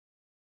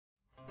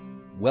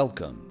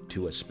Welcome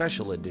to a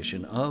special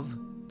edition of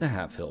the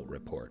Halfhill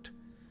Report.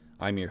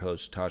 I'm your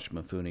host, Tosh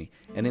Mafuni,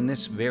 and in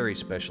this very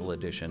special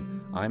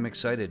edition, I'm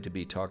excited to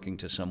be talking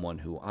to someone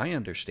who I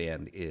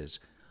understand is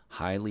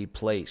highly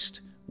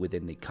placed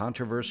within the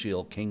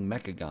controversial King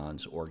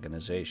Mechagon's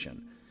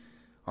organization.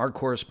 Our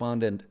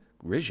correspondent,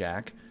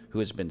 Rizak, who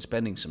has been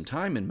spending some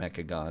time in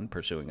Mechagon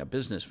pursuing a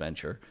business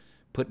venture,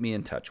 put me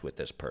in touch with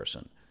this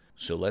person.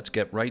 So let's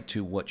get right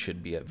to what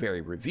should be a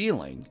very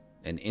revealing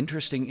and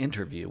interesting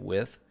interview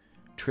with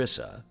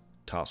Trissa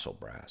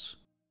Tosslebrass.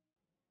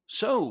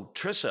 So,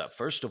 Trissa,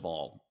 first of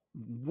all,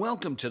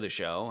 welcome to the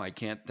show. I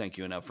can't thank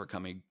you enough for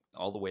coming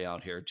all the way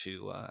out here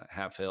to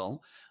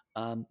Halfhill.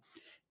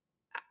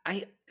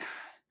 I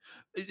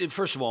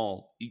first of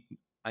all,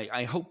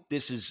 I hope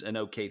this is an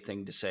okay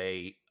thing to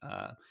say.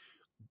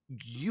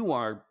 You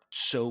are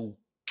so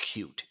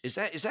cute. Is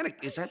that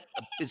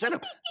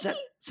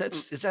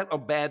a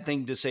bad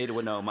thing to say to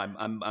a gnome?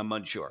 I'm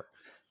unsure.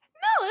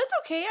 No, that's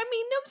okay. I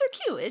mean, gnomes are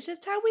cute. It's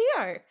just how we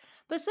are.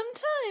 But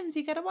sometimes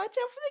you gotta watch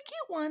out for the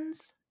cute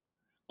ones.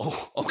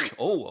 Oh, okay.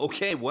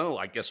 Okay. Well,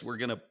 I guess we're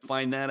gonna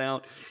find that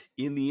out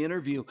in the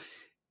interview.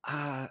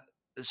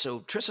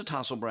 So Trissa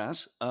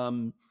Tosslebrass,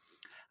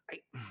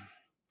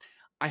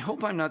 I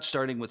hope I'm not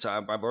starting with.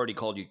 I've already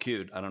called you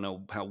cute. I don't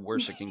know how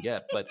worse it can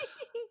get, but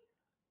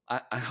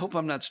I hope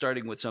I'm not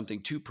starting with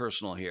something too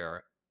personal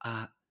here.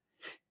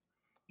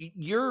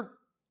 You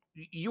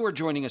are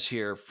joining us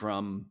here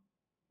from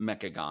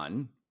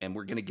Mechagon, and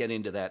we're going to get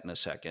into that in a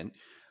second.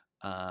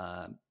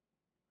 I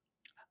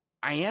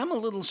am a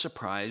little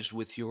surprised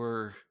with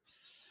your,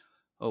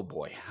 oh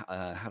boy,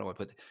 how do I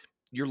put it?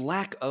 Your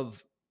lack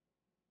of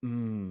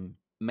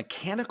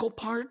mechanical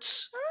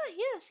parts.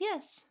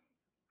 Yes.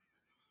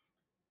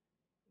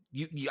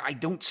 I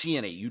don't see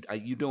any.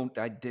 You don't.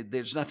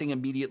 There's nothing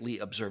immediately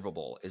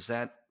observable. Is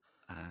that?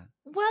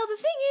 Well, the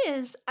thing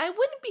is, I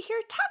wouldn't be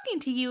here talking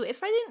to you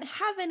if I didn't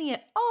have any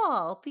at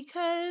all,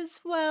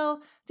 because,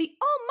 well, the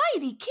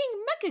almighty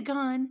King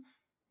Mechagon,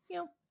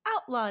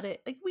 outlawed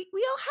it. Like, we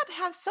all had to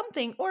have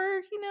something,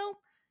 or,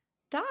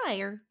 die,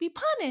 or be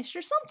punished,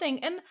 or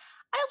something, and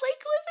I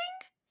like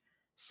living,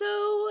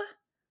 so,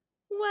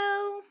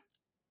 well,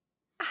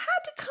 I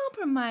had to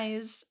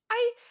compromise.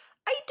 I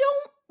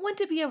don't want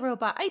to be a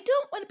robot. I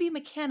don't want to be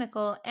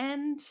mechanical,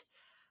 and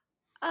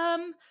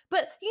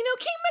but King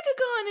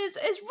Mechagon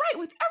is right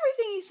with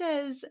everything he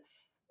says.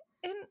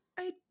 And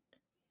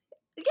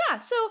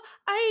so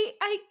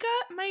I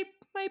got my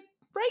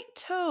right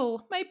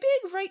toe. My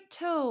big right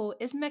toe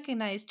is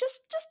mechanized.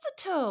 Just the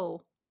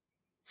toe.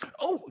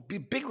 Oh,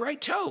 big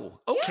right toe.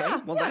 Okay,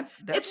 yeah, well yeah.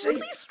 that's it's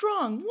really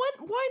strong.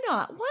 Why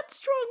not? One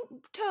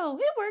strong toe.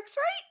 It works,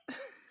 right?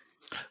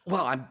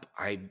 Well,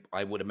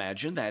 I would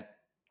imagine that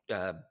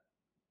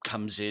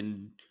comes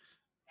in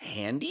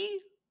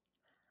handy.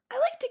 I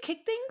like to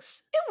kick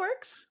things. It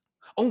works.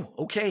 Oh,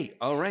 okay,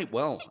 all right.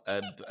 Well,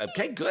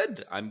 okay,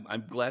 good. I'm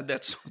glad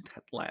that's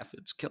that laugh.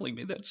 It's killing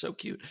me. That's so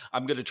cute.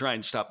 I'm going to try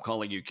and stop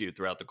calling you cute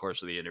throughout the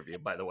course of the interview.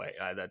 By the way,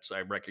 I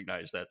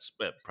recognize that's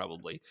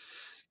probably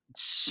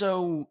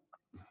so.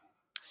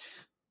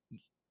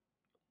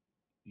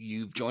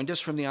 You've joined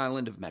us from the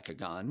island of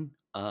Mechagon.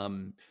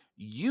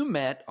 You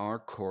met our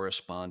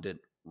correspondent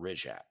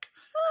Rizak.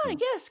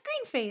 Yes,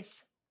 green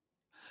face.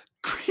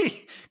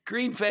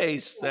 Green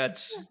face.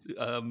 That's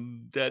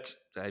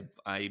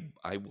I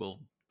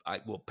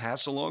will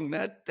pass along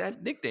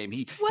that nickname.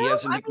 He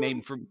has a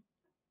nickname from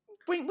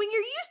when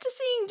you're used to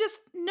seeing just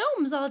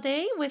gnomes all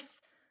day with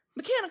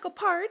mechanical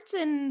parts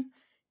and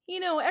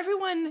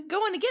everyone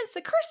going against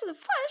the curse of the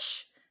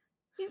flesh.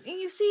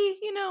 You see,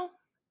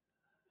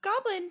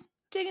 goblin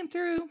digging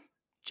through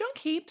junk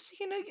heaps.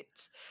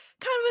 It's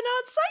kind of an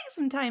odd sight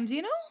sometimes.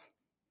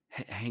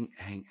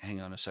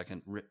 Hang on a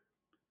second.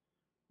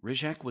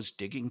 Rizak was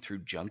digging through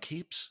junk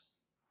heaps?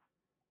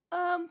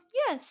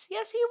 Yes,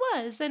 he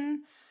was, and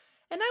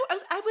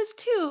I was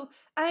too.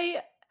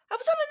 I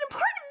was on an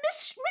important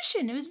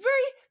mission. It was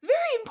very,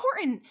 very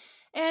important,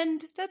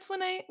 and that's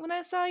when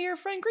I saw your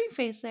friend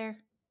Greenface there.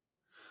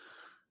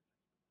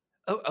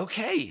 Oh,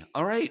 okay,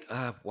 all right.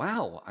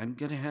 Wow, I'm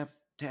gonna have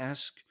to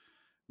ask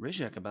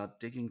Rizak about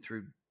digging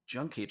through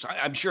junk heaps.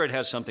 I'm sure it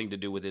has something to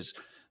do with his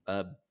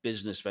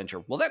business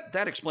venture. Well,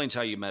 that explains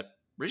how you met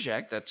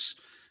Rizak.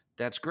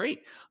 That's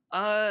great.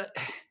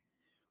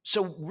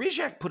 So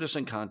Rizak put us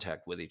in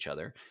contact with each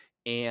other.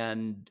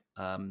 And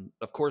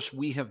of course,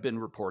 we have been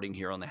reporting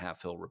here on the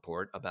Halfhill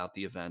Report about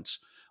the events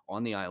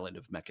on the island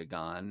of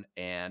Mechagon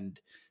and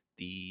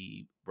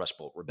the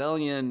Rustbolt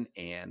Rebellion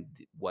and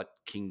what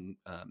King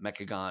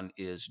Mechagon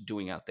is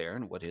doing out there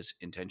and what his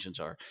intentions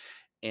are.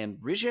 And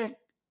Rizak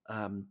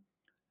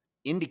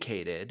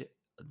indicated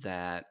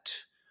that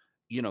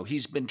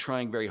he's been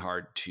trying very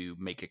hard to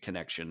make a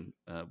connection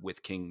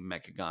with King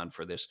Mechagon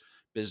for this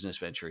business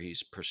venture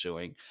he's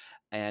pursuing,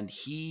 and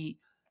he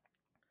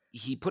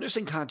put us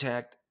in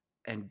contact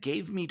and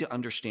gave me to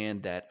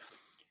understand that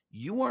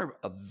you are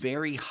a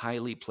very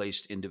highly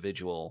placed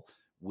individual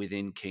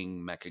within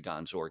King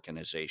Mechagon's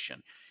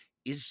organization.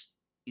 Is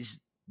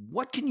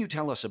what can you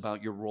tell us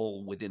about your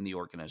role within the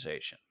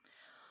organization?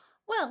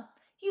 Well,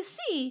 you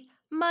see,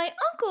 my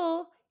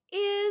uncle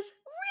is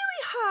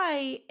really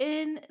high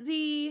in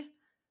the,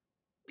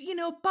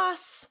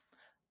 boss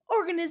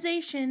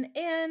organization,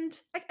 and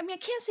I mean, I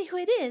can't say who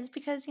it is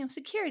because,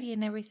 security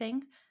and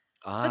everything.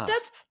 But Ah,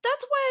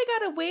 that's why I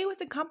got away with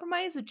the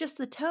compromise of just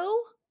the toe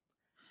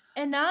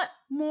and not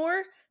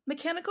more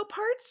mechanical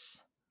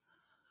parts.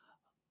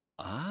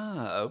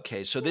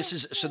 okay. So Yeah,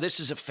 yeah. this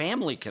is a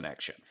family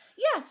connection.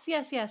 Yes,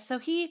 yes, yes. So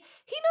he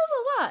knows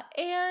a lot,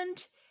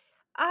 and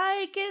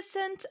I get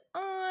sent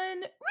on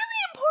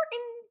really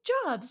important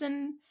jobs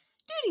and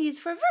duties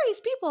for various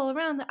people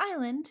around the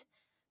island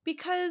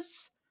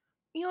because,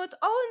 it's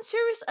all in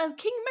service of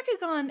King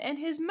Mechagon and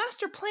his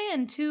master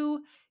plan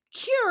to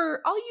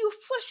cure all you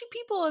fleshy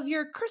people of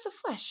your curse of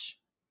flesh.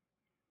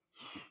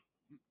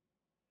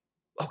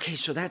 Okay,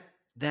 so that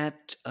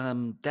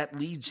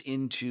leads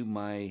into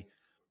my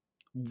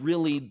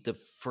really the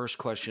first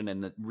question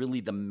and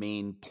really the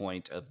main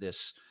point of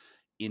this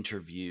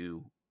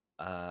interview.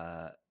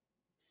 Uh,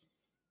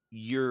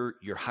 you're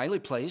highly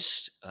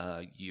placed.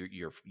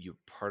 You're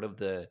part of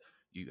the.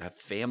 You have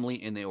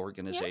family in the Yes,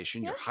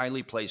 organization. You're yes.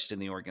 highly placed in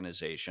the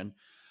organization.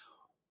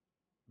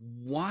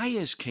 Why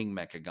is King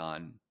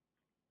Mechagon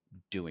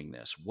doing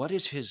this? What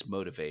is his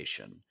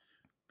motivation?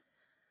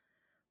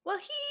 Well,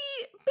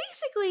 he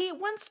basically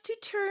wants to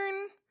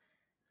turn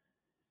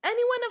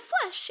anyone of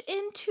flesh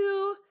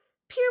into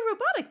pure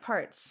robotic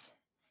parts.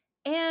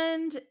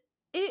 And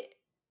it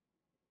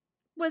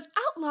was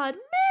outlawed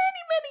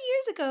many, many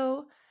years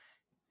ago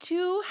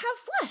to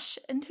have flesh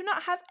and to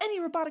not have any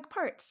robotic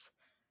parts.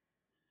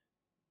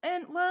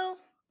 And, well,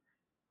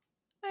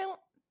 I don't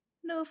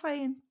know if I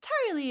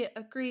entirely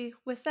agree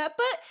with that,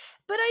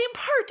 but I am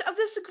part of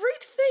this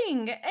great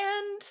thing,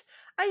 and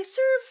I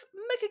serve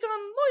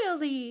Mechagon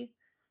loyally,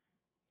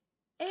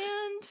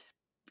 and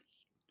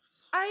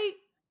I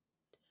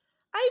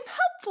I'm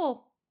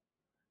helpful.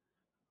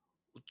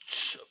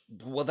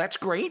 Well, that's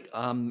great.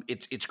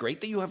 It's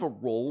great that you have a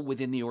role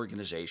within the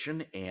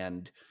organization,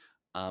 and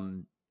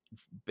um,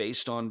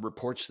 based on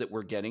reports that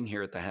we're getting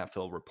here at the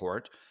Halfhill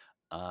Report,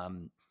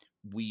 um,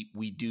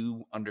 we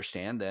do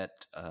understand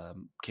that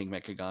King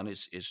Mechagon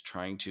is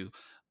trying to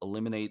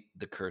eliminate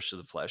the curse of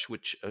the flesh,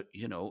 which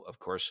of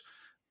course,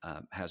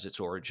 has its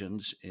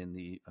origins in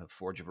the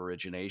Forge of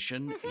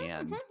Origination,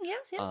 Yes,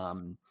 yes.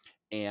 um,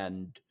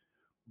 and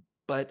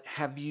but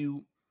have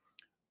you?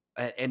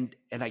 And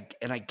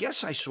I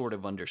guess I sort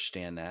of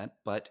understand that,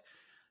 but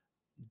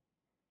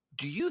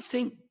do you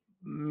think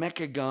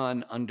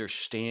Mechagon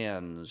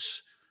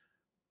understands,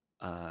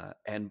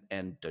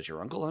 and does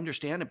your uncle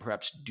understand, and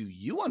perhaps do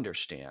you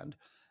understand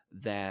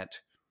that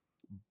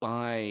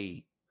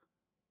by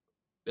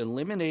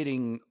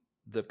eliminating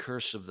the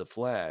curse of the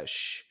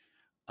flesh,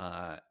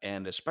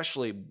 and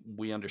especially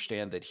we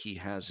understand that he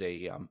has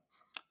a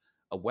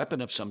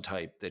weapon of some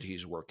type that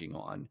he's working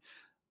on,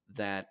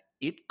 that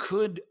it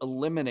could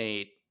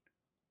eliminate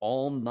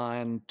all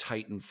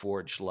non-Titan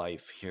Forge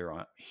life here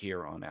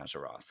on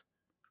Azeroth.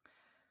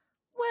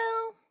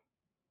 Well,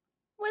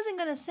 wasn't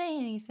gonna say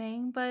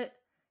anything, but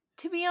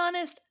to be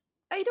honest,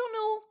 I don't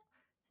know,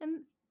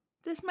 and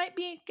this might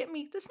get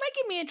me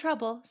in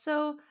trouble.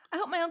 So I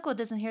hope my uncle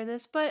doesn't hear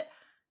this, but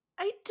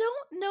I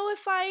don't know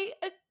if I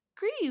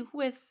agree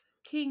with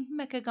King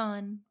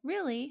Mechagon,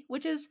 really,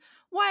 which is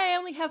why I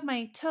only have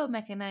my toe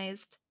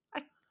mechanized. I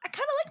kind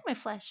of like my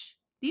flesh.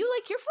 Do you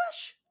like your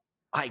flesh?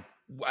 I,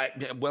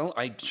 well,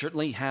 I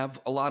certainly have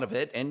a lot of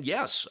it, and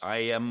yes, I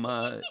am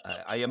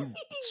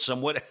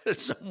somewhat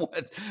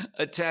somewhat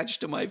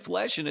attached to my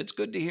flesh, and it's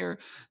good to hear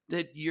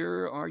that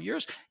are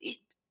yours.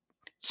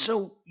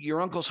 So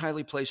your uncle's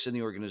highly placed in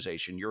the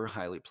organization. You're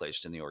highly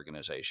placed in the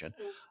organization.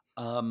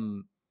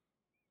 Um,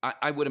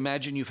 I would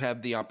imagine you've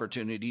had the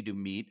opportunity to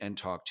meet and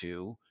talk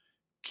to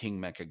King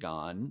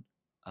Mechagon.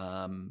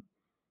 Um,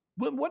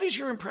 what is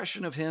your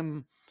impression of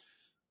him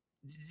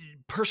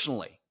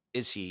personally?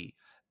 Is he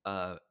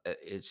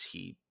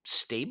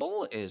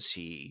stable? Is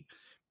he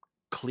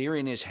clear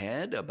in his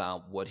head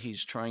about what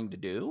he's trying to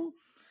do?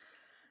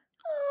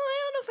 Oh,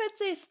 I don't know if I'd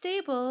say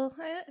stable.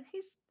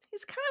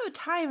 He's kind of a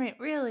tyrant,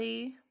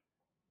 really,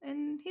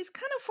 and he's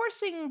kind of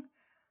forcing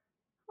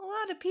a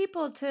lot of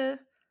people to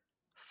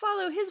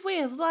follow his way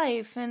of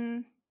life,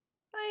 and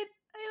I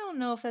don't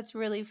know if that's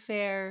really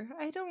fair.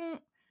 I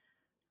don't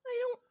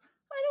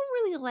I don't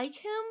really like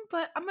him,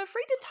 but I'm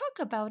afraid to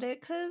talk about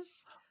it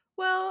cuz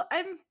well,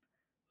 I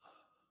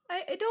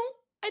don't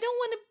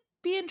want to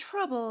be in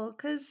trouble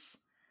cuz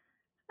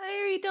I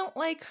already don't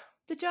like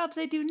the jobs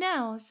I do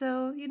now.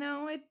 So,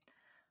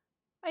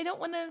 I don't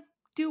want to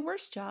do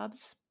worse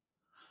jobs.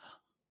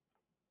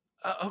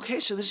 Okay,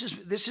 so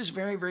this is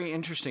very very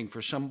interesting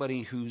for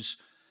somebody who's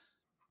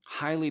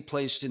highly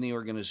placed in the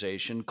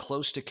organization,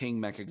 close to King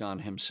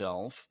Mechagon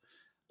himself.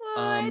 Well,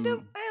 Um, I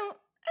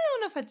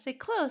don't know if I'd say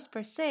close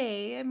per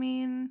se. I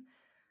mean,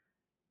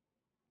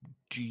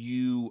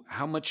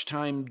 how much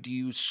time do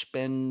you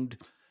spend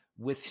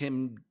with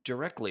him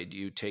directly? Do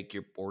you take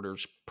your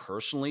orders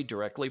personally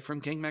directly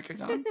from King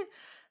Mechagon?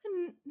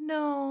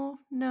 no,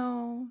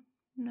 no,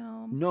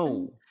 no.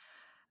 No.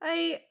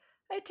 I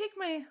I take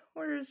my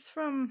orders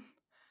from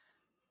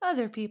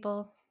other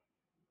people.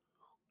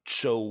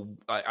 So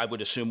I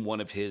would assume one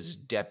of his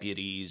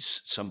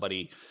deputies,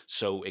 somebody,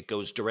 so it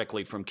goes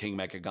directly from King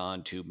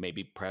Mechagon to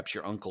maybe perhaps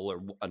your uncle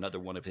or another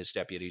one of his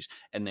deputies,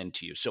 and then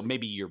to you. So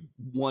maybe you're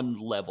one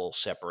level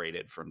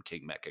separated from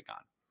King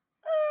Mechagon.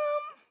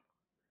 Um,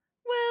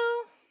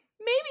 well,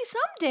 maybe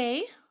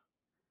someday,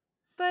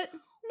 but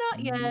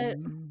not yet.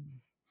 Mm.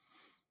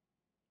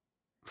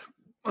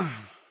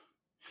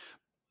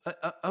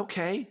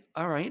 Okay,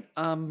 all right.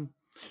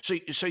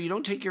 So you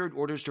don't take your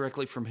orders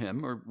directly from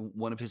him or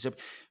one of his.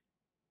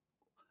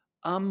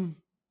 Um,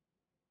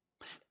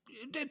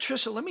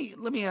 Trissa,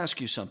 let me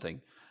ask you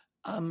something.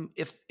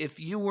 If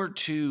you were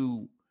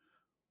to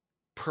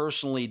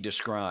personally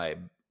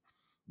describe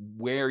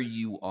where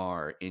you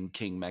are in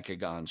King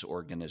Mechagon's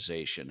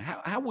organization,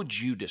 how would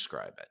you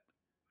describe it?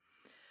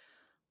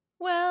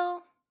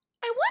 Well,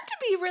 I want to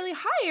be really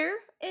higher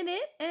in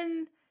it,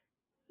 and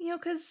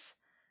because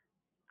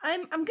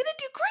I'm gonna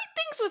do great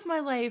things with my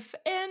life,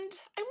 and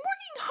I'm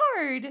working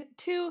hard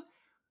to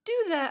do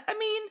that. I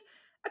mean,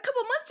 a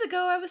couple months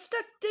ago, I was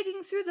stuck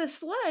digging through the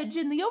sludge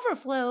in the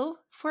overflow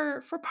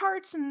for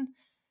parts and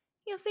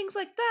things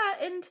like that,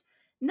 and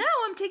now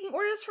I'm taking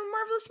orders from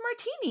Marvelous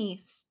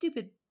Martini.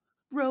 Stupid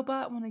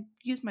robot! When I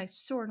use my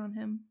sword on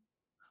him.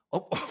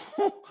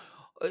 Oh,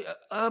 uh,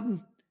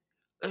 um,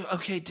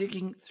 okay,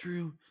 digging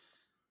through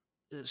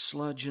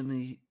sludge in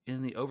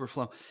the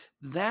overflow.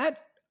 That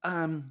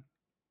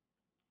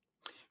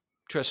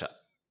Trissa,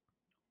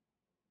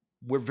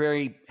 we're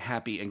very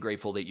happy and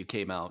grateful that you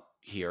came out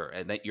here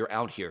and that you're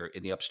out here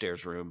in the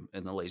upstairs room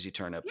in the lazy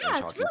turnip and Yeah,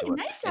 it's talking to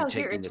really us nice and out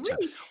here. taking the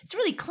time. It's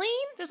really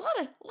clean. There's a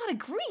lot of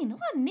green, a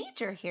lot of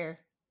nature here.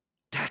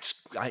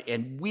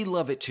 And we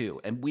love it too,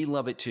 and we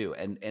love it too,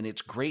 and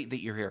it's great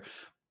that you're here.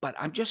 But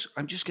I'm just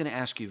going to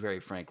ask you very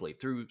frankly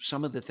through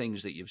some of the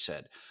things that you've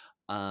said,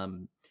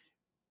 um,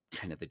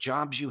 kind of the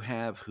jobs you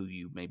have, who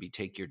you maybe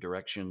take your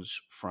directions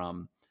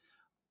from,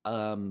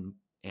 um,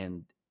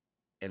 and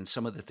and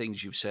some of the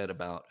things you've said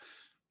about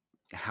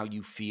how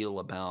you feel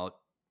about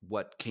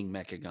what King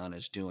Mechagon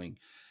is doing.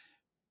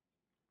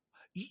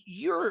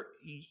 You're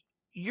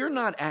you're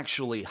not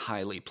actually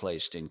highly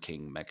placed in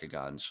King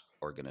Mechagon's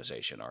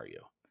organization, are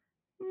you?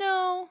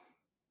 No,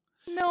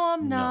 no,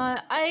 I'm No,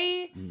 not.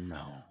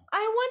 no. I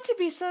want to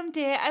be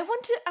someday. I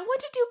want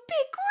to do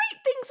big,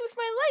 great things with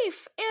my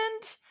life,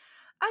 and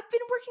I've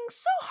been working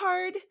so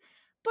hard,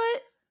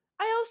 but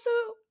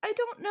I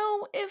don't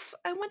know if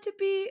I want to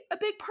be a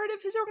big part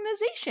of his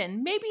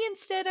organization. Maybe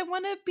instead I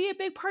want to be a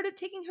big part of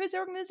taking his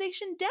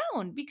organization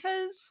down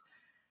because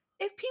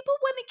if people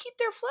want to keep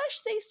their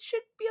flesh, they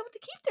should be able to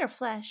keep their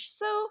flesh.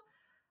 So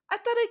I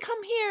thought I'd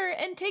come here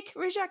and take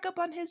Rizak up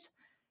on his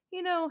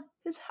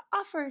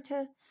offer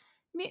to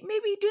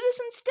maybe do this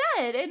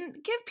instead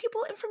and give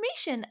people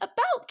information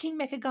about King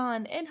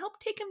Mechagon and help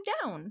take him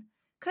down.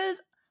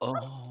 Cause I'm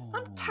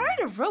Oh,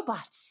 tired of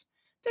robots.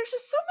 There's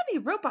just so many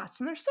robots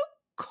and they're so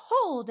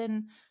cold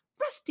and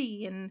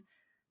rusty and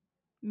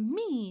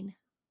mean.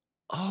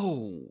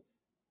 oh,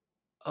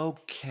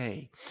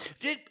 okay.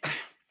 Did,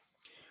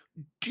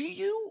 do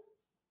you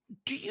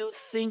do you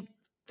think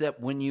that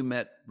when you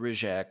met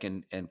Rizak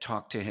and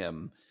talked to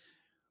him,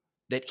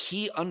 that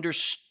he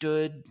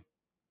understood?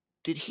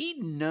 Did he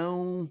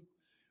know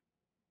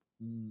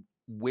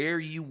where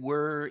you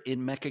were in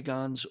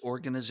Mechagon's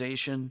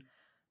organization?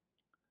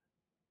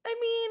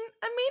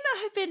 I may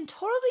not have been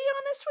totally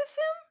honest with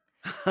him.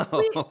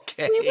 We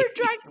Okay.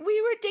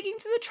 we were digging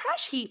through the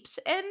trash heaps,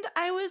 and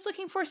I was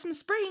looking for some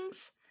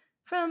springs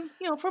from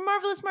for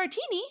Marvelous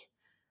Martini.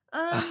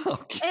 Um,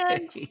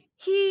 and Okay.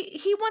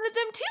 he wanted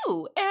them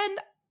too, and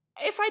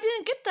if I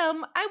didn't get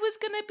them, I was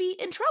gonna be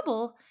in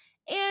trouble.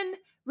 And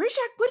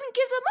Rishak wouldn't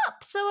give them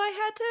up, so I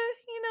had to,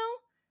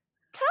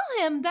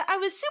 tell him that I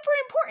was super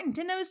important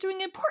and I was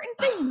doing important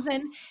things,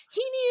 and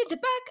he needed to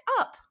back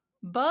up.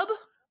 Bub,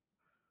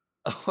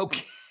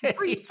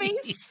 green Okay.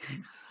 face.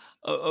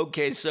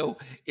 Okay, so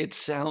it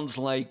sounds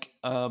like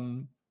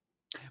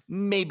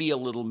maybe a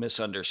little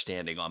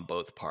misunderstanding on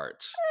both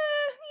parts.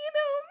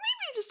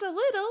 Maybe just a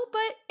little,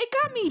 but it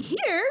got me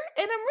here,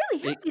 and I'm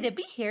really It, happy to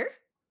be here.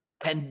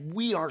 and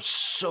we are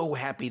so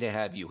happy to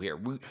have you here.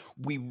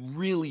 We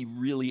really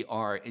really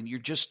are, and you're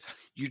just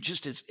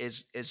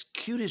as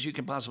cute as you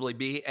can possibly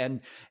be,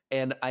 and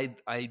I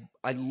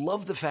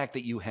love the fact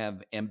that you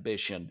have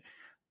ambition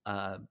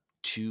uh,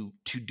 to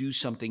do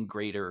something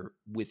greater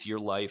with your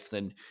life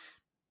than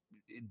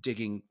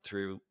digging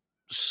through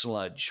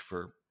sludge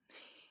for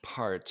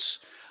parts.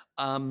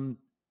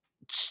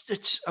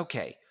 It's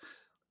okay.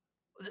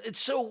 It's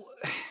so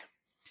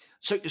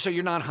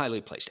you're not highly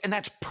placed, and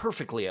that's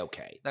perfectly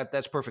okay.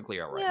 That's perfectly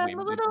all right. Yeah, I'm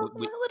a little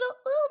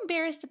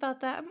embarrassed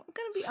about that. I'm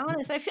gonna be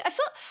honest. I felt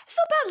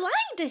bad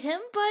lying to him,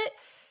 but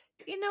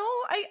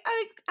I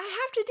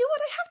have to do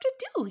what I have to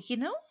do.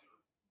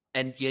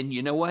 and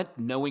you know what?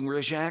 Knowing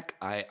Rizak,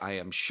 I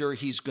am sure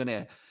he's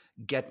gonna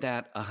get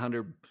that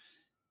 100%.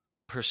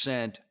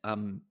 I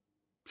mean,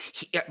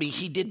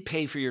 he did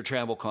pay for your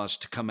travel costs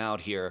to come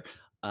out here,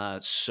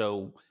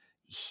 so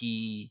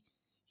he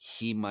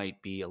he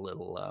might be a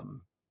little.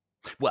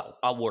 Well,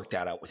 I'll work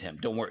that out with him.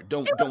 Don't worry. It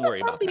was Don't a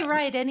worry about bumpy that.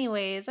 ride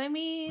anyways. I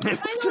mean, It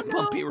I was a don't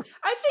bumpy. know.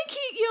 I think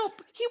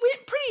he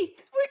went pretty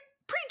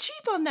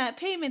cheap on that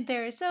payment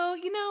there. So, I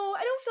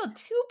don't feel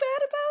too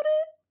bad about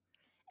it.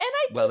 And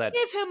I Well, did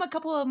give him a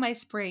couple of my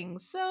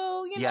springs.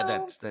 So, yeah,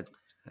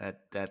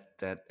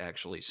 that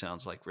actually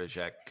sounds like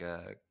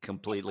Rizek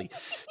completely.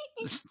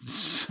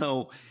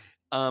 So,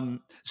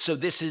 so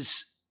this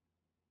is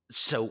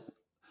so.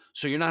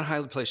 So you're not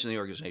highly placed in the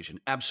organization.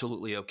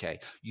 Absolutely okay.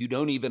 You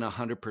don't even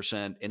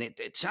 100%, and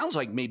it sounds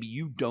like maybe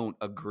you don't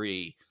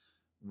agree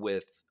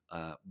with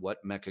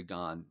what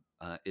Mechagon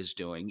is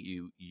doing.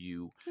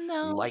 You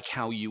no. like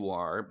how you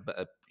are,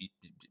 but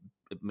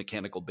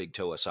mechanical big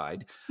toe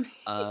aside.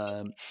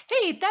 Um,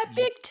 Hey, that you,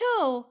 big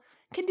toe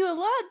can do a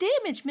lot of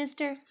damage,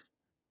 mister.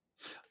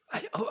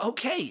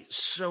 okay,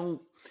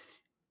 so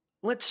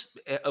let's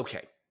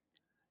okay.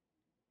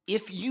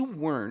 If you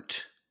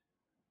weren't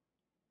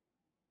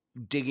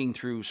digging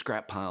through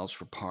scrap piles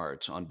for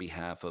parts on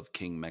behalf of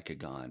King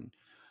Mechagon,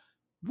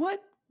 what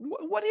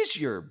is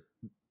your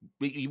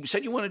you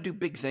said you want to do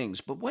big things,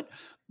 but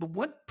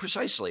what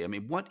precisely? I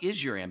mean, what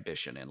is your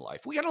ambition in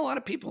life? We got a lot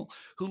of people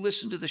who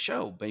listen to the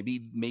show.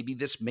 Maybe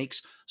this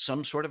makes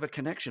some sort of a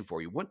connection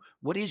for you.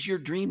 What is your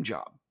dream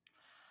job?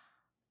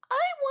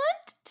 I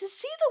want to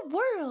see the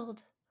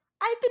world.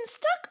 I've been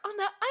stuck on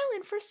that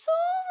island for so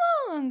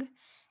long.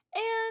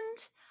 And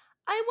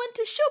I want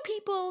to show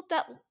people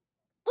that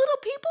little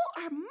people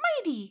are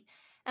mighty.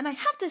 And I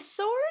have this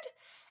sword.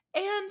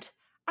 And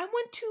I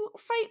want to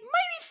fight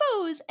mighty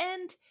foes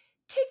and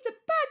take the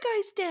bad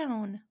guys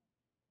down.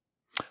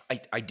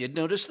 I did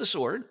notice the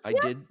sword. Yeah,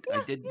 I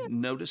yeah, did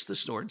notice the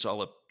sword. It's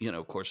all a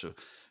of course a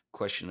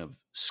question of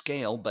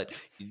scale, but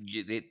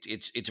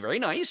it's very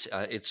nice.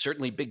 It's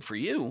certainly big for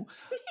you.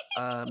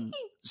 Um, yeah.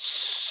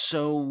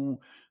 so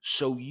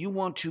you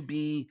want to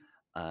be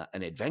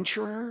an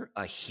adventurer,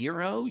 a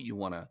hero. You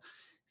want to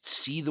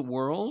see the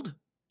world.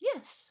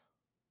 Yes.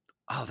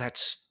 Oh,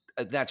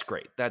 that's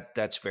great.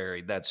 That's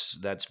very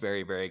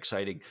very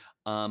exciting.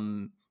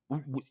 Um,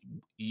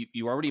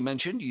 you already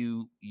mentioned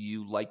you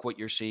like what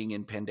you're seeing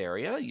in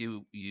Pandaria.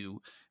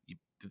 You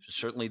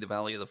certainly the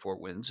Valley of the Four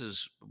Winds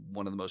is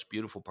one of the most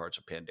beautiful parts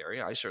of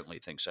Pandaria. I certainly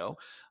think so.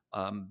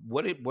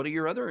 What are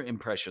your other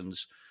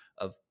impressions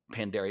of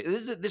Pandaria?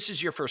 This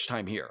is your first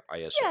time here, I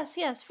assume. Yes,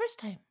 yes, first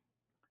time.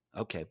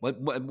 Okay.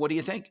 What do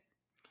you think?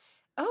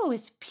 Oh,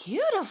 it's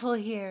beautiful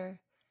here.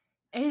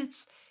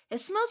 It's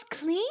it smells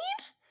clean.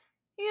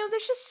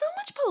 There's just so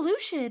much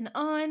pollution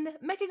on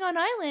Mechagon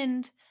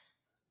Island,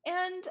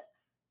 and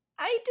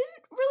I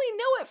didn't really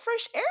know what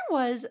fresh air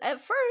was at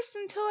first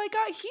until I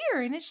got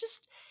here, and it's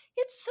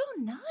so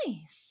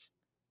nice.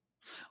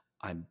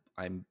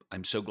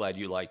 I'm so glad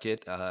you like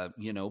it.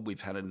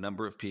 We've had a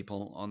number of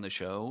people on the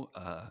show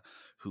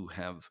who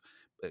have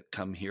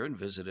come here and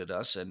visited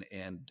us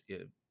and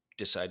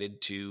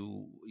decided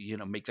to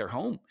make their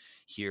home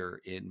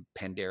here in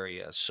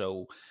Pandaria.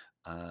 So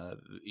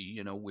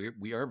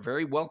we are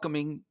very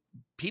welcoming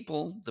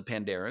people, the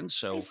Pandarans. I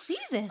So see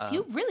this. uh,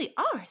 You really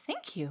are.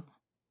 Thank you.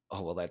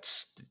 oh well,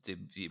 that's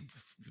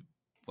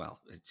well.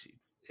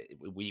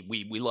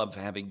 We love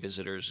having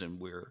visitors, and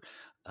we're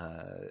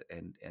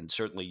and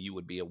certainly you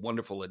would be a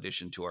wonderful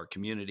addition to our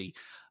community.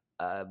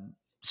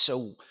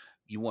 So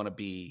you want to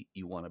be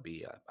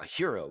a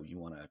hero. You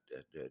want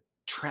to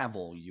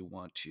travel. You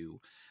want to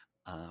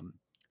um,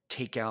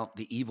 take out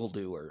the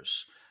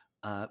evildoers.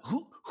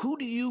 Who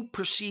do you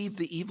perceive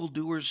the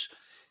evildoers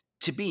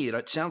to be?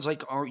 It sounds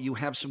like you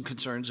have some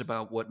concerns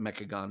about what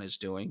Mechagon is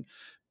doing,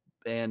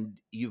 and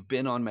you've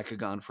been on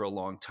Mechagon for a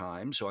long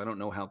time, so I don't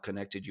know how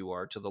connected you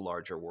are to the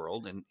larger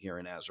world and here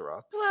in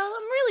Azeroth. Well,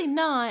 I'm really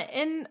not.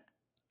 And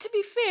to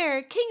be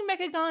fair, King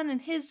Mechagon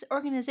and his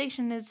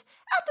organization is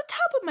at the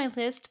top of my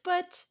list,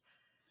 but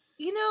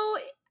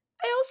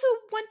I also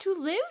want to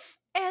live,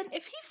 and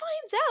if he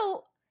finds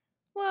out,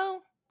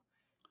 well,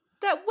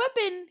 that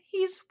weapon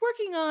he's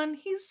working on,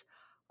 he's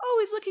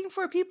always looking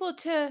for people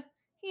to,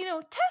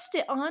 test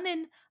it on,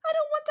 and I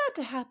don't want that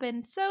to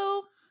happen.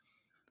 So,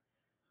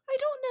 I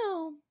don't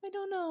know. I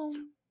don't know.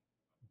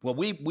 Well,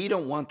 we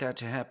don't want that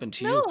to happen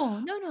to you. No,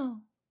 no, no.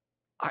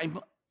 I'm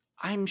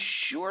I'm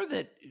sure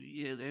that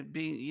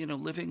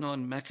living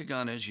on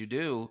Mechagon as you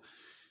do,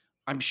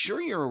 I'm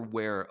sure you're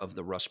aware of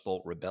the Rust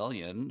Bolt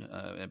Rebellion,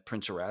 and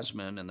Prince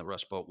Erasmus and the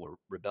Rust Bolt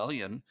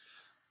Rebellion.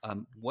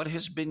 What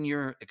has been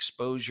your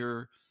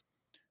exposure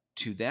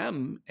to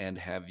them, and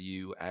have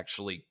you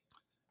actually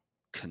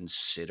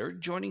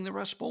considered joining the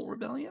Rust Bolt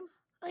Rebellion?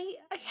 I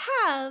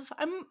have.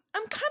 I'm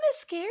kind of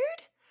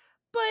scared,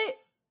 but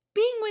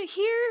being with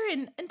here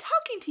and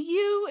talking to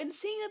you and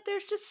seeing that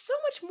there's just so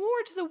much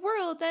more to the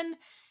world than,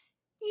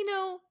 you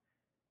know,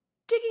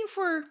 digging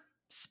for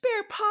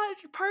spare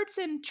parts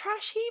and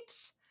trash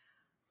heaps.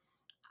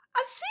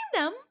 I've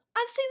seen them.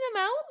 I've seen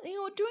them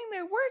out, doing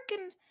their work,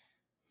 and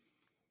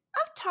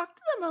I've talked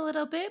to them a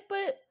little bit,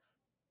 but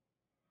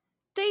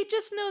they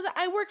just know that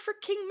I work for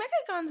King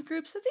Mechagon's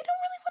group, so they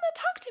don't really want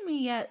to talk to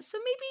me yet. So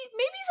maybe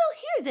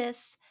they'll hear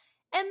this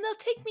and they'll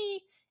take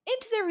me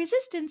into their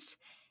resistance,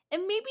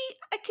 and maybe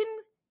I can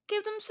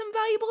give them some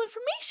valuable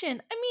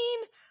information. I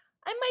mean,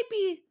 I might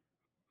be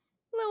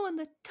low on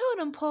the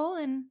totem pole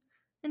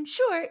and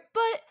short,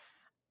 but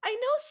I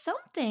know some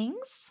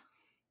things.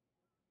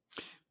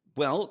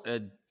 Well,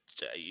 in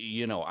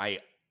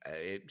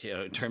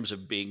terms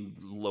of being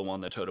low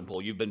on the totem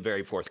pole, you've been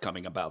very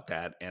forthcoming about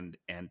that, and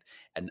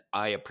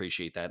I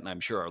appreciate that, and I'm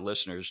sure our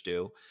listeners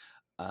do.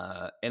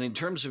 And in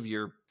terms of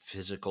your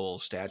physical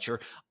stature,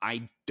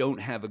 I don't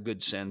have a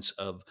good sense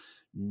of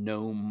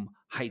gnome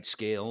height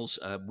scales.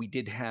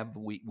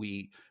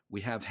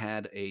 We have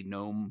had a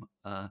gnome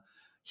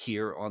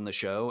here on the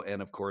show,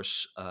 and of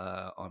course,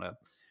 on a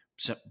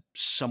so-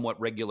 somewhat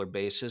regular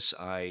basis,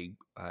 I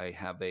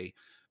have a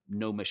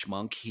gnomish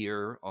monk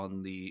here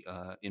on the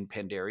in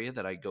Pandaria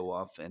that I go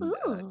off and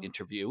Ooh.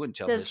 interview and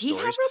tell Does his he have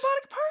stories.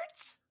 robotic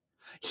parts?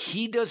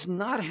 He does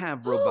not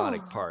have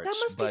robotic Oh, that parts,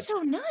 must be but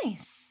so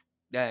nice.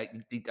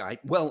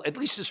 well, at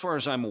least as far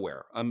as I'm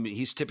aware,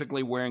 he's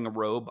typically wearing a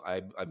robe.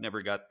 I've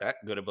never got that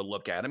good of a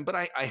look at him, but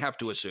I have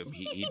to assume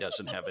he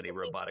doesn't have any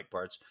robotic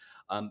parts.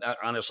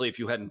 Honestly, if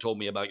you hadn't told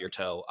me about your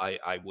toe,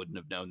 I wouldn't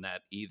have known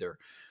that either.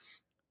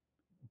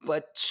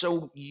 But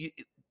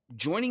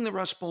joining the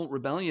Rust Bolt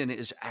Rebellion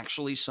is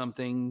actually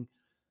something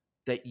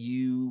that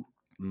you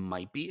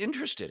might be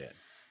interested in.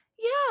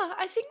 Yeah,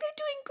 I think they're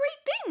doing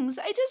great things.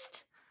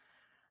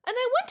 And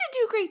I want to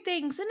do great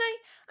things, and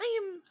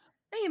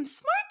I am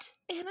smart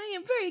and I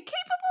am very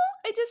capable.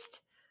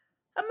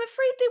 I'm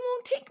afraid they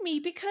won't take me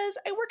because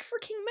I work for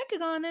King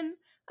Mechagon, and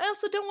I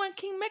also don't want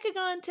King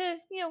Mechagon to,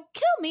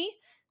 kill me.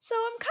 So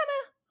I'm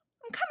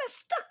kind of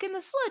stuck in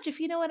the sludge, if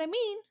you know what I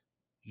mean.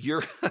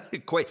 You're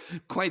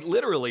quite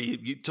literally.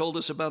 You told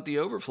us about the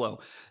overflow.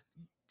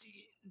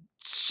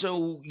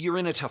 So you're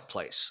in a tough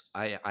place.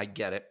 I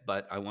get it,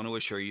 but I want to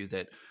assure you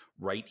that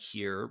right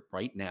here,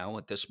 right now,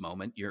 at this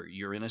moment,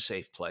 you're in a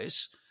safe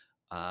place.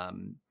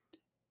 Um,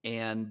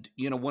 and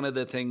one of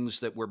the things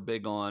that we're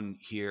big on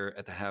here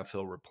at the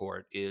Halfhill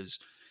Report is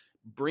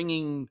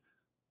bringing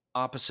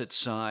opposite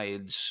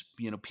sides,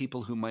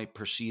 people who might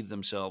perceive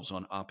themselves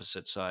on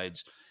opposite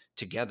sides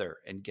together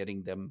and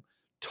getting them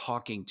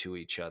talking to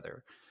each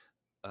other,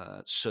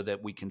 so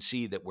that we can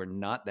see that we're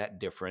not that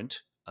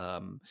different,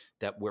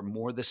 that we're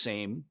more the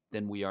same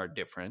than we are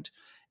different.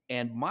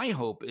 And my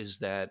hope is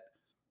that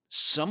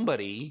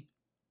somebody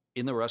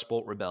in the Rust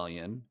Bolt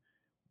Rebellion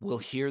will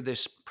hear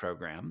this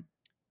program,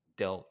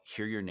 they'll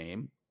hear your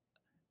name,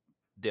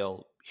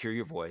 they'll hear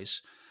your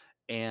voice,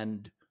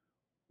 and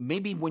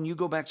maybe when you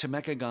go back to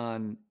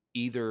Mechagon,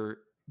 either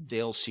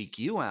they'll seek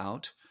you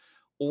out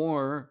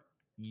or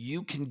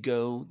you can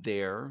go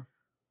there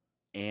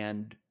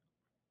and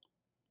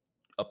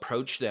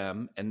approach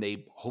them and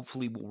they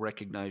hopefully will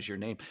recognize your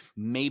name.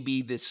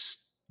 Maybe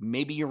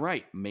you're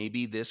right.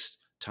 Maybe this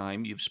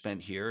time you've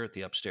spent here at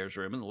the upstairs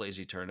room in the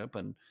Lazy Turnip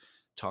and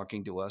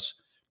talking to us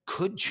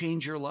could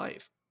change your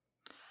life.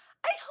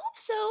 I hope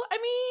so. I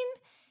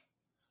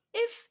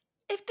mean,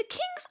 if the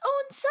king's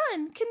own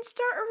son can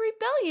start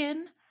a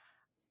rebellion,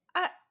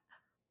 I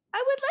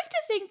I would like to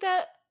think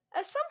that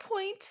at some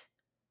point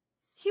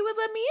he would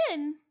let me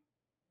in.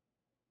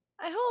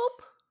 I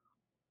hope.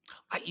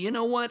 You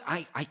know what?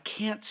 I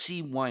can't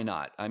see why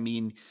not. I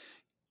mean,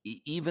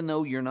 even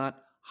though you're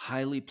not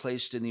highly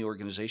placed in the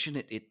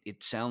organization,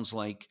 it sounds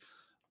like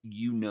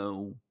you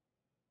know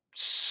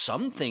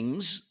some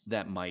things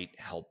that might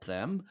help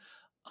them.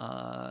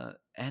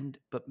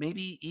 But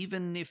maybe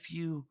even if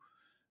you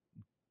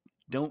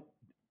don't,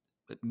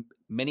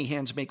 many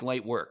hands make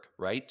light work,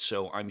 right?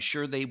 So I'm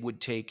sure they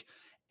would take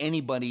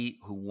anybody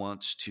who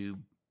wants to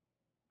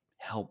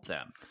help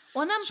them.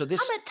 Well, So I'm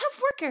this a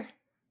tough worker,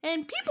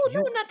 and people you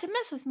know not to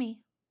mess with me.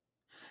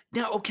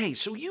 now okay.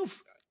 So you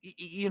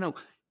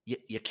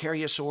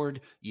carry a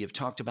sword. You've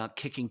talked about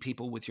kicking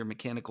people with your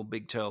mechanical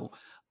big toe.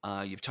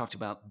 You've talked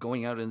about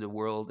going out into the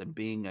world and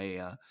being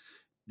a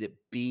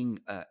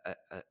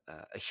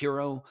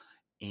hero.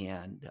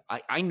 And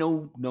I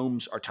know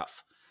gnomes are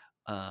tough.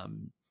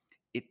 Um,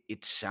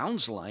 it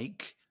sounds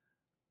like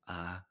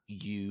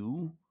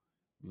you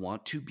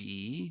want to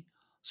be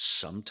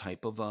some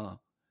type of a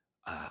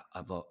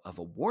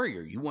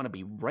warrior. You want to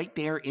be right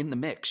there in the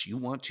mix. You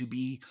want to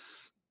be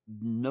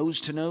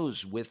nose to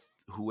nose with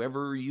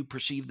whoever you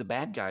perceive the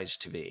bad guys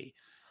to be.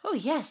 Oh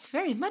yes,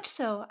 very much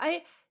so.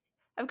 I've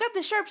got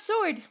the sharp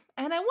sword,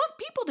 and I want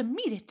people to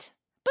meet it.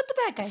 But the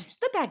bad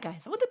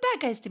guys. I want the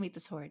bad guys to meet the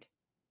sword.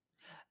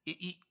 Y-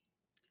 y-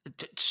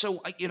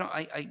 So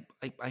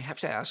I have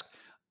to ask.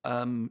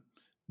 Um,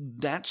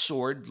 that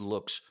sword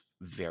looks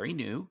very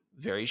new,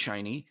 very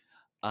shiny.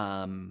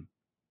 Um,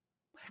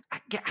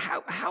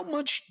 how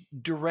much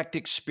direct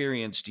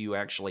experience do you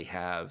actually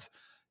have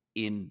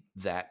in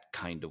that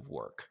kind of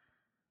work?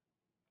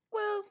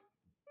 Well,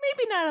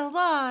 maybe not a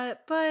lot,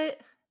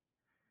 but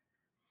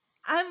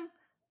I'm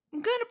I'm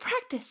gonna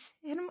practice,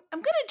 and I'm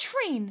gonna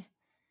train,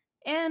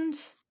 and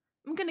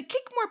I'm gonna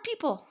kick more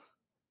people,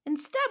 and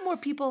stab more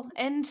people,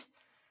 and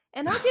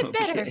I'll get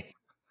better. Okay.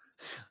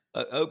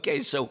 Okay,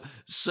 so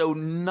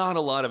not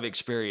a lot of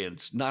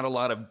experience, not a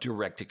lot of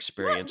direct Not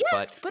experience,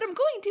 but yet, but I'm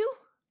going to.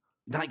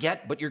 not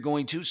yet. But you're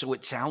going to. So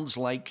it sounds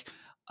like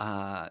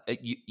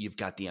you've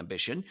got the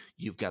ambition,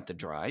 you've got the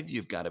drive,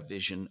 you've got a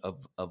vision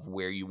of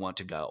where you want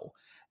to go,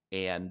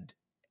 and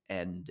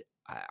and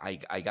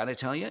I got to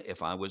tell you,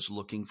 if I was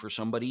looking for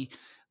somebody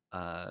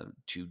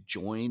to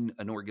join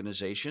an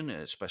organization,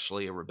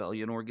 especially a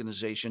rebellion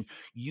organization,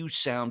 you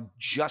sound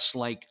just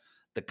like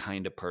the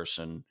kind of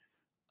person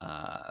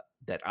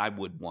that I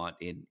would want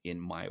in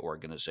my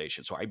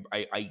organization. So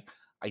I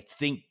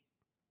think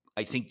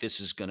I think this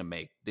is going to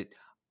make that.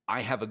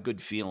 I have a good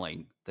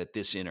feeling that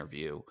this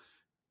interview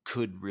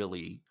could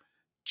really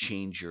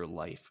change your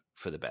life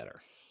for the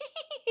better.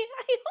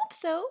 I hope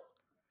so.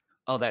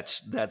 Oh,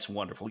 that's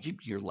wonderful.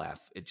 Your laugh,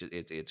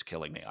 it's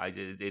killing me.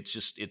 It's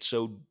just it's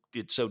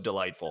so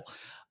delightful.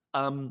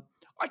 Um,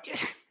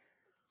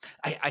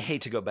 I, I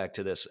hate to go back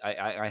to this.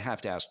 I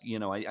have to ask.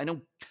 I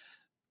don't,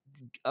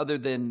 other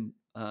than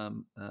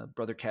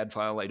Brother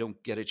Cadfile, I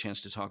don't get a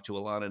chance to talk to a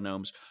lot of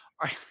gnomes.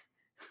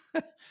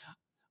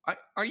 Are,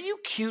 are you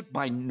cute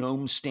by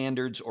gnome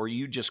standards, or are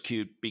you just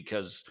cute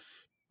because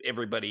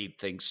everybody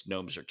thinks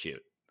gnomes are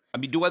cute? I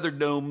mean, do other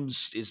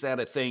gnomes, is that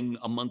a thing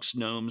amongst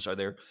gnomes? Are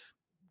there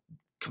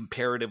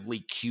comparatively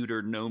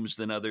cuter gnomes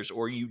than others,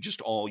 or are you just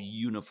all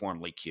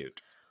uniformly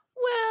cute?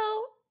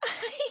 Well, I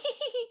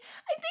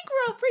think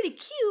we're all pretty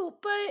cute,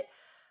 but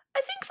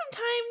I think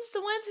sometimes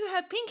the ones who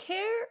have pink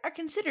hair are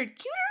considered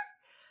cuter,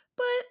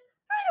 but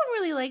I don't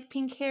really like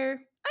pink hair.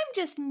 I'm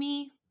just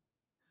me.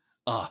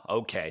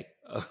 Okay.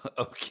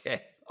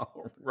 Okay.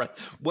 All right.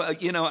 Well,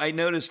 I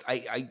noticed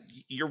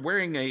you're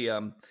wearing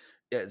a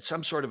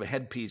some sort of a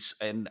headpiece,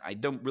 and I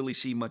don't really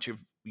see much of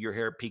your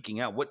hair peeking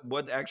out.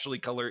 What actually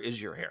color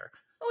is your hair?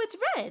 Oh, it's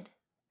red.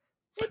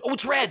 It's Oh,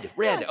 it's red.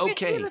 Red. here, see,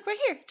 Okay. look right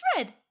here. It's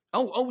red.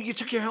 Oh, you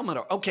took your helmet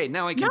off. Okay,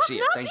 now I can Not see it.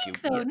 not Thank you.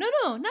 pink though. Yeah.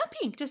 No, not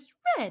pink. Just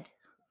red.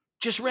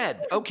 Just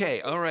red.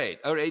 Okay. All right.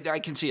 All right. I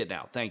can see it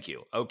now. Thank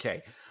you.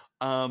 Okay.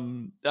 All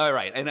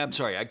right. And I'm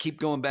sorry. I keep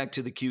going back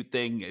to the cute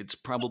thing. It's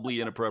probably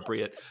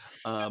inappropriate.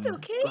 It's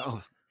okay.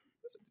 Oh,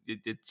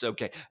 it's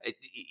okay.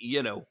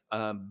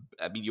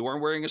 I mean, you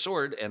aren't wearing a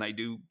sword, and I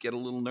do get a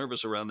little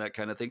nervous around that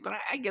kind of thing. But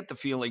I get the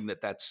feeling that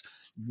that's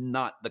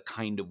not the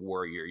kind of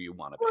warrior you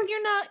want to Well, be.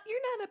 you're not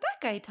a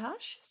bad guy,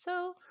 Tosh.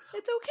 So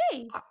it's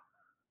okay. I,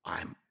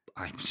 I'm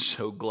I'm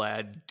so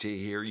glad to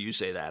hear you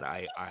say that.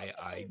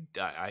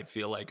 I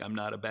feel like I'm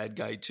not a bad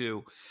guy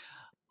too.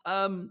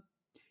 Um,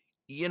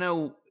 you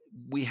know,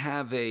 we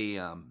have a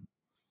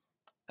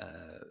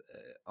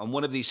on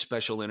one of these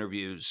special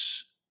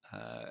interviews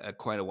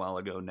quite a while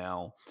ago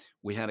now.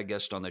 We had a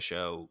guest on the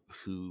show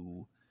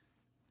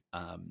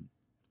um,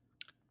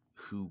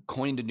 who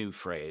coined a new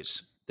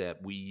phrase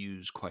that we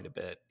use quite a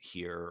bit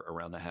here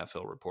around the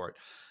Halfhill Report.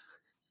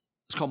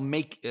 It's called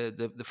make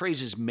the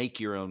phrase is "make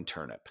your own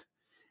turnip,"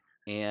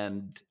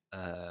 and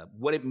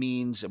what it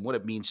means and what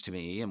it means to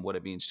me and what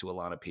it means to a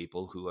lot of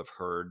people who have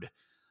heard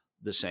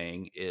the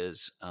saying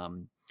is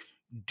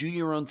do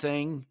your own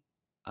thing.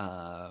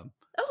 Uh,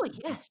 Oh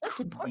yes, that's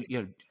important.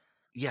 you know,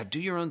 yeah, do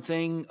your own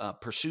thing.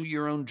 Pursue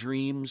your own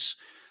dreams.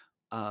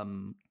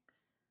 Um,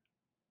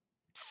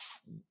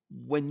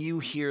 when you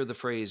hear the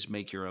phrase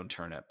 "make your own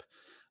turnip,"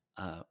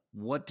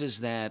 what does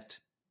that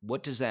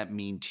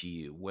mean to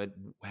you?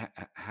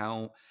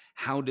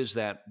 How does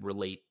that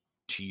relate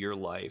to your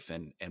life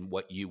and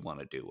what you want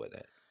to do with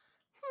it?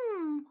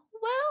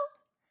 Well,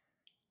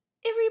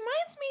 it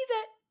reminds me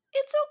that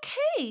it's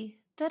okay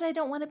that I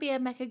don't want to be a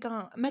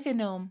mecha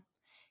gnome.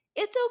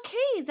 It's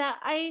okay that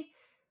I,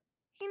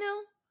 you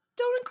know,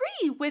 don't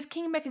agree with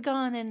King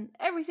Mechagon and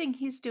everything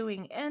he's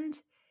doing, and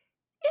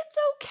it's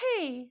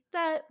okay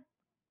that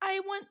I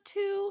want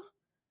to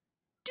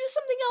do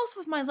something else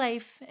with my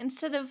life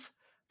instead of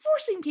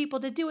forcing people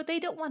to do what they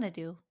don't want to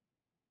do.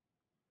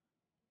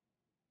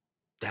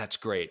 That's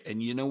great.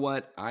 And you know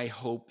what? I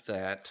hope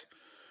that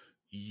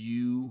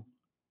you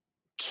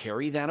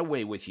carry that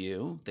away with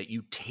you, that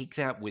you take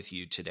that with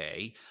you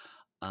today,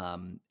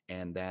 and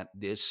that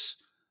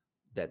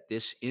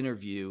this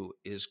interview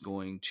is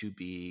going to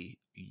be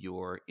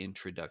your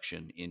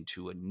introduction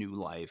into a new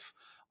life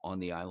on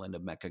the island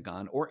of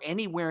Mechagon or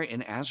anywhere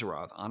in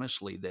Azeroth,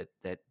 honestly,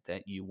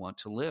 that you want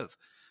to live.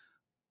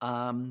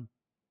 Um,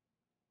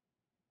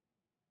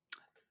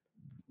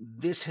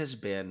 this has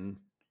been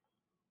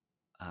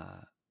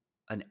uh,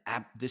 an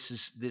app. This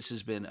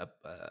has been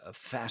a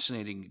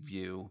fascinating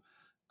view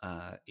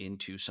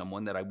into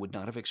someone that I would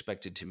not have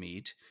expected to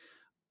meet.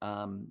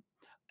 Um,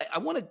 I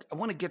want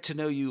to get to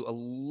know you a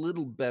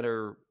little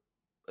better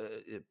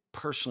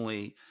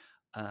personally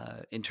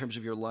in terms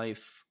of your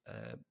life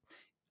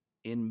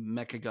in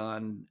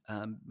Mechagon.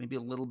 Maybe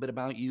a little bit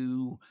about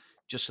you,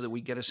 just so that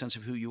we get a sense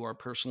of who you are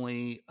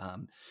personally.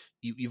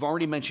 You've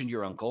already mentioned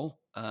your uncle.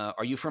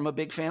 Are you from a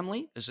big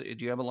family? Do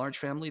you have a large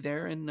family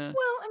there Well,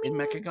 I in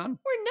mean, Mechagon?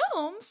 we're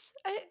gnomes.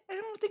 I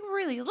don't think we're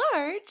really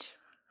large.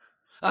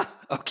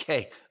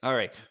 Okay, all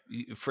right.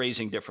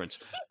 Phrasing difference.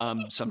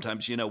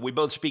 Sometimes, we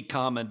both speak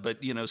common, but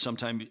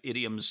sometimes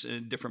idioms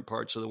in different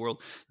parts of the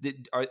world.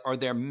 Are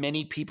there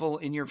many people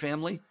in your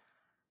family?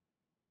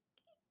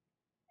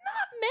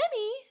 Not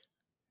many.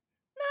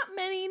 Not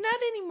many. Not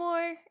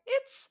anymore.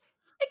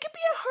 It could be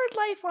a hard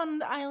life on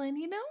the island,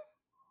 you know?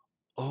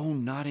 Oh,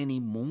 not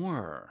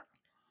anymore.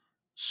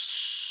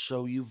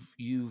 So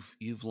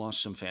you've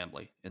lost some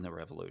family in the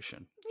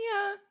revolution.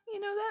 Yeah,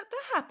 that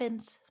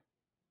happens.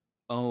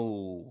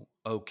 Oh,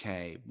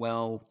 okay.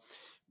 Well,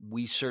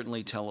 we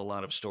certainly tell a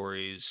lot of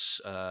stories.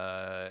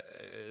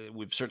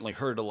 We've certainly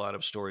heard a lot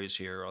of stories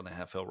here on the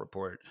Halfhill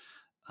Report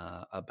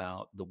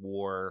about the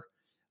war,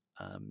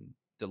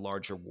 the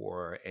larger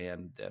war,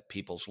 and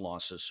people's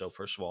losses. So,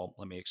 first of all,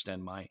 let me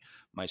extend my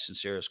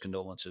sincerest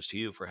condolences to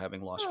you for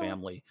having lost Oh,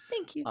 family.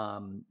 thank you.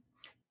 Um,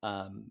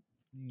 um,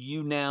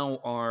 you now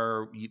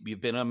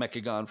you've been on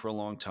Mechagon for a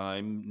long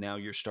time. Now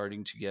you're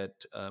starting to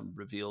get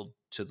revealed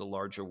to the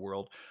larger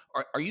world.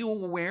 Are you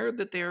aware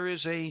that there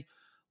is a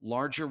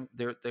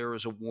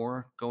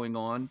war going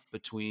on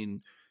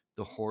between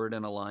the Horde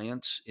and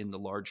Alliance in the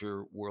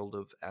larger world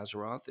of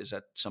Azeroth? Is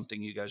that something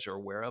you guys are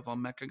aware of on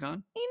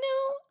Mechagon?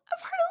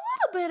 I've heard a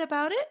little bit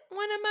about it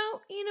when I'm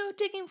out,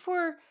 digging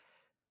for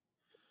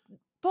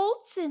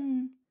bolts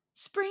and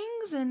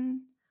springs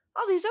and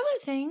all these other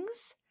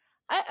things.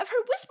 I've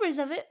heard whispers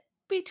of it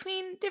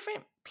between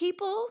different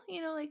people,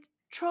 like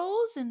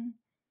trolls and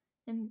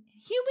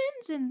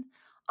humans and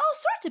all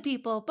sorts of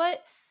people,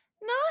 but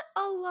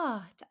not a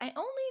lot. I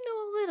only know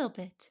a little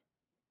bit.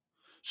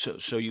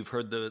 So you've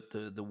heard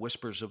the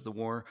whispers of the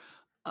war.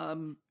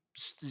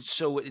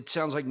 So it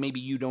sounds like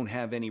maybe you don't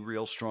have any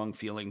real strong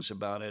feelings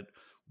about it,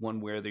 one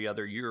way or the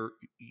other.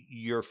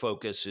 Your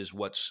focus is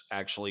what's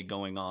actually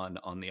going on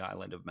the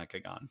island of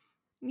Mechagon.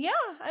 Yeah,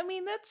 I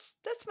mean that's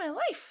my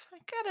life. I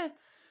gotta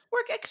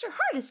work extra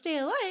hard to stay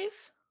alive.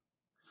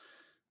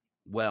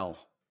 Well,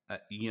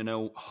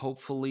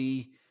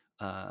 hopefully,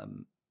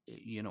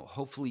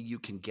 hopefully you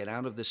can get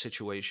out of the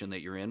situation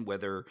that you're in,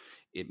 whether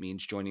it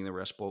means joining the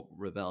Respo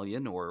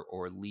Rebellion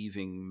or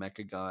leaving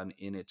Mechagon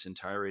in its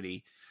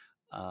entirety.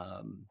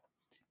 Um,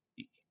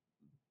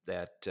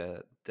 that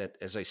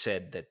as I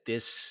said, that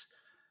this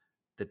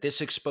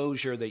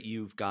exposure that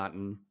you've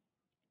gotten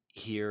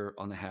here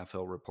on the Half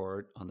Hill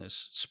Report on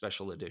this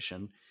special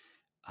edition,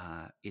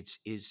 it's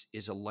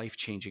is a life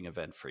changing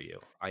event for you.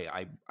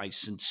 I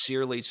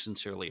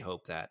sincerely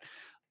hope that,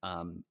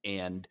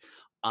 and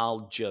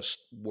I'll just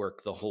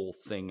work the whole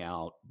thing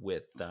out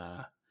with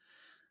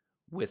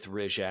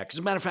Rizak. As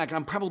a matter of fact,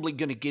 I'm probably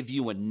going to give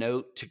you a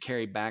note to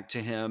carry back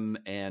to him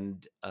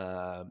and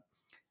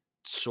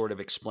sort of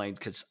explained,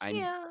 because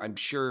Yeah. I'm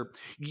sure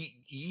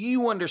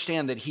you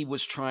understand that he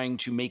was trying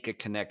to make a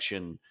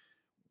connection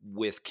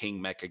with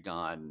King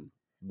Mechagon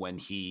when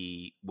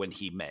he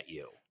met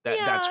you. That's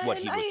Yeah, what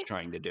and he was I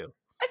trying to do.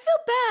 I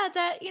feel bad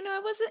that,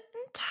 I wasn't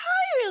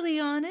entirely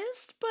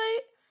honest, but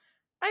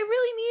I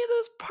really needed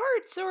those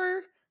parts,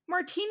 or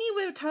Martini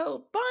would have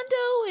told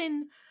Bondo,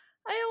 and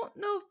I don't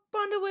know if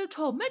Bondo would have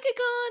told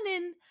Mechagon,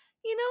 and,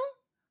 you know,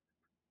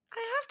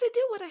 I have to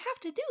do what I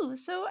have to do.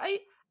 So I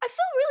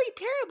feel really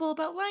terrible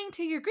about lying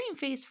to your green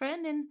face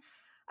friend, and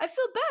I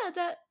feel bad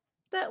that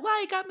that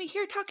lie got me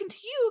here talking to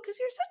you because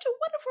you're such a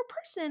wonderful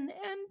person,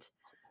 and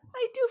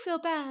I do feel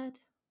bad.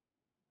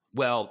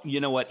 Well, you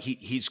know what?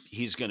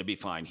 He's going to be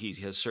fine. He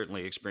has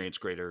certainly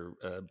experienced greater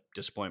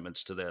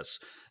disappointments to this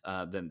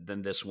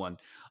than this one.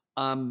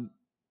 Um,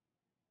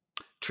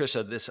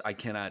 Trissa, this I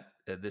cannot.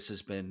 This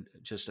has been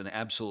just an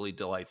absolutely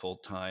delightful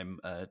time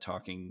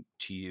talking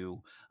to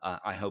you.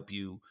 I hope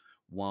you,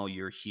 while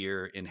you're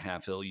here in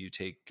Halfhill, you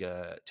take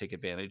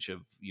advantage of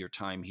your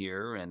time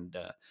here and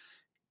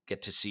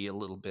get to see a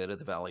little bit of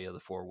the Valley of the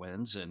Four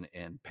Winds and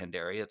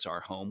Pandaria. It's our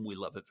home. We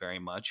love it very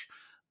much.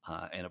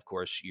 And of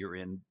course, you're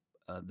in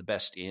the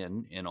best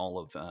inn in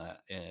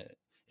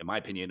my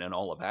opinion, in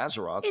all of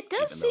Azeroth. It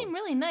does Even though, seem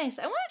really nice.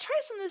 I want to try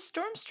some of this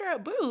Storm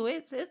Strout brew.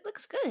 It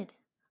looks good.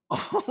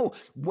 oh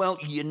well,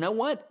 you know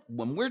what?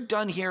 When we're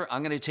done here,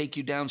 I'm going to take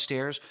you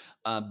downstairs.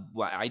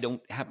 Well, I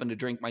don't happen to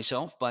drink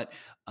myself, but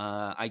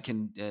I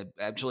can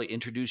actually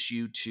introduce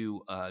you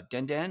to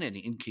Den Den and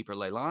innkeeper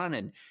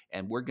Leilan,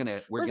 and we're Was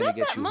gonna that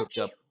get that you hooked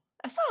monkey? up.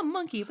 I saw a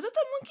monkey. Was that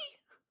that monkey?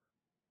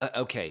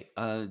 Okay.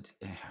 All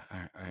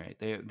right.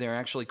 They're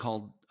actually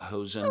called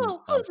Hosen.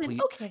 Oh, Hosen.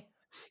 Please. Okay.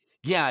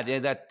 Yeah,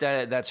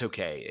 that's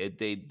okay.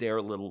 They're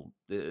a little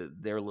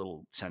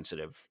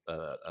sensitive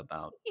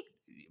about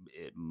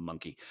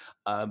monkey,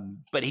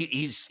 but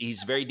he's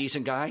a very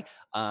decent guy,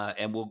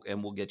 and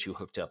we'll get you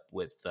hooked up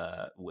with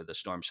a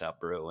storm stout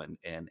brew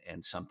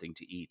and something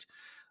to eat.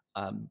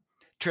 Um,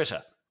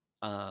 Trissa,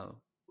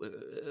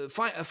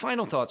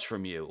 final thoughts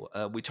from you.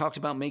 We talked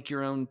about make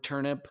your own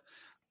turnip.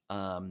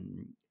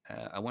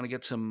 I want to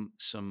get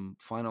some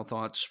final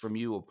thoughts from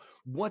you of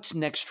what's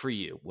next for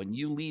you when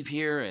you leave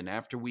here, and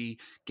after we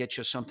get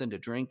you something to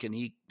drink and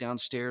eat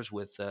downstairs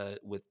with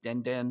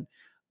Den Den.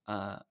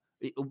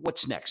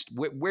 What's next?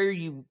 Where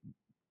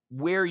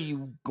are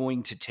you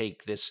going to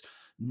take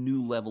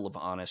new level of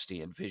honesty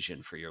and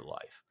vision for your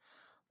life?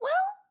 Well,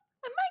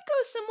 I might go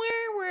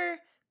somewhere where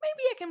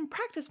maybe I can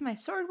practice my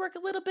sword work a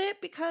little bit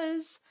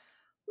because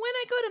when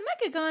I go to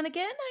Mechagon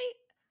again, I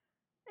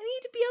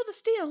need to be able to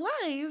stay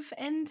alive.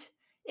 And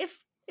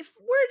if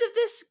word of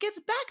this gets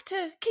back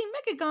to King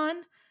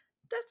Mechagon,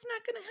 that's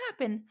not going to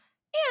happen.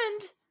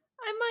 And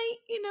I might,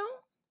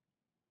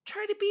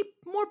 try to be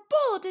more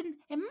bold and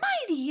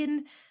mighty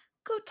and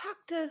go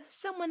talk to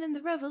someone in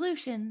the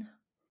revolution.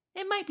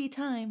 It might be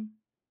time.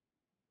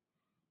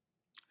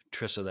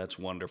 Trissa, that's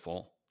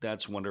wonderful.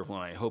 That's wonderful,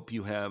 and I hope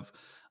you have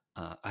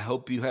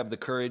the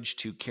courage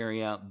to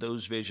carry out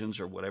those visions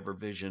or whatever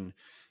vision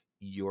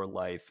your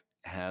life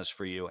has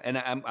for you. And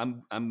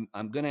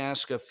I'm going to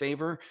ask a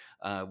favor.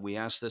 We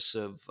ask this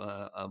of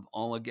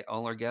all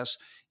our guests.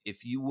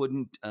 If you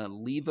wouldn't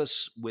leave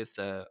us with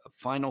a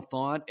final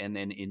thought, and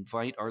then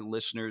invite our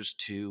listeners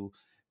to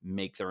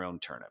make their own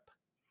turnip.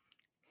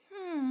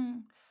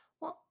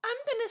 Well, I'm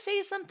going to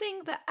say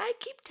something that I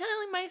keep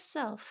telling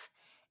myself,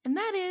 and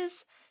that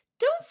is,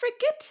 don't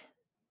forget,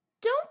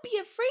 don't be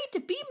afraid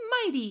to be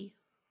mighty.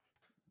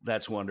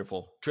 That's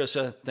wonderful.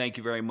 Trissa, thank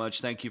you very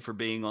much. Thank you for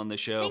being on the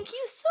show. Thank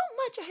you so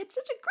much. I had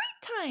such a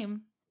great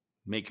time.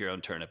 Make your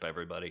own turnip,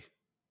 everybody.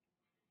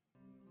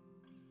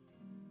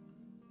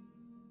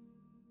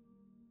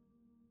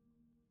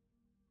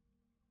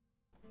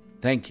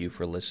 Thank you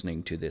for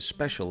listening to this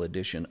special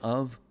edition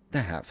of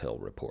the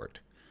Halfhill Report.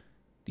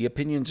 The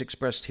opinions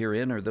expressed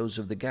herein are those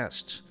of the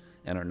guests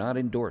and are not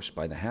endorsed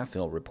by the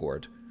Halfhill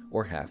Report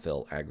or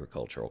Halfhill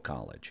Agricultural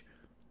College.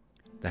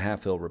 The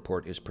Halfhill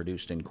Report is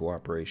produced in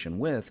cooperation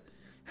with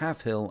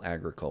Halfhill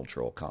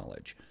Agricultural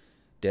College,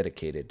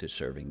 dedicated to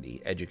serving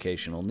the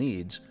educational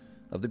needs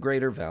of the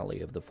Greater Valley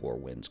of the Four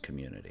Winds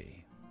community.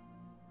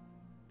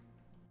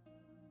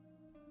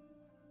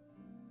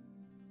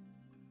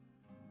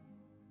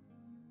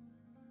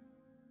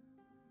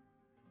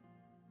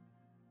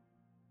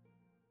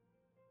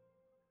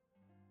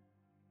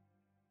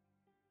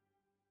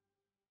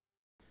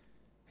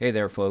 Hey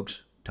there,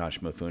 folks. Tosh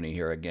Mifune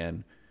here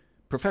again.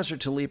 Professor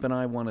Talib and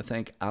I want to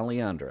thank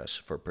Ali Andres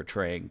for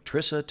portraying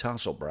Trissa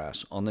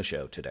Tosslebrass on the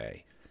show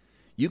today.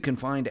 You can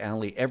find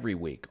Ali every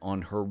week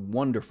on her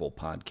wonderful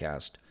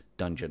podcast,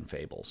 Dungeon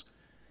Fables,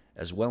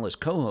 as well as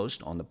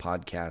co-host on the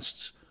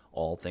podcasts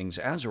All Things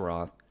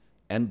Azeroth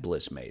and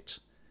Blizzmates.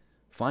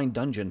 Find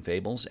Dungeon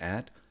Fables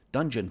at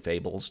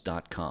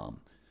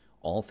dungeonfables.com,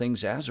 All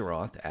Things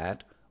Azeroth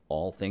at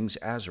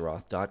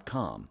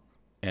allthingsazeroth.com,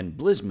 and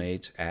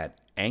Blizzmates at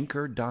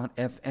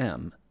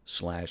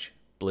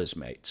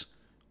anchor.fm/Blizzmates,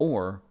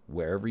 or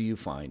wherever you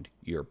find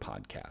your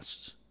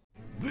podcasts.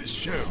 This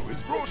show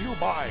is brought to you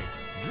by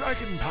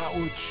Dragon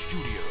Powered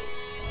Studio.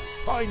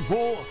 Find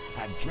more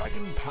at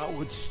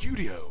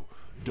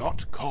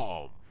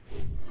dragonpoweredstudio.com.